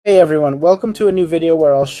Hey everyone, welcome to a new video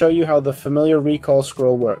where I'll show you how the familiar recall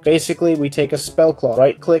scroll works. Basically, we take a spell cloth,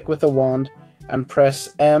 right-click with a wand, and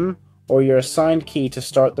press M or your assigned key to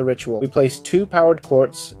start the ritual. We place 2 powered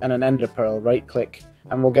quartz and an ender pearl, right-click,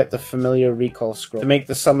 and we'll get the familiar recall scroll. To make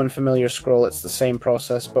the summon familiar scroll, it's the same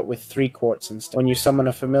process, but with 3 quartz instead. When you summon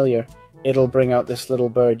a familiar, it'll bring out this little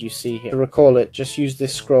bird you see here. To recall it, just use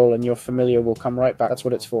this scroll and your familiar will come right back. That's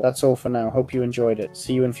what it's for. That's all for now. Hope you enjoyed it.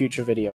 See you in future videos.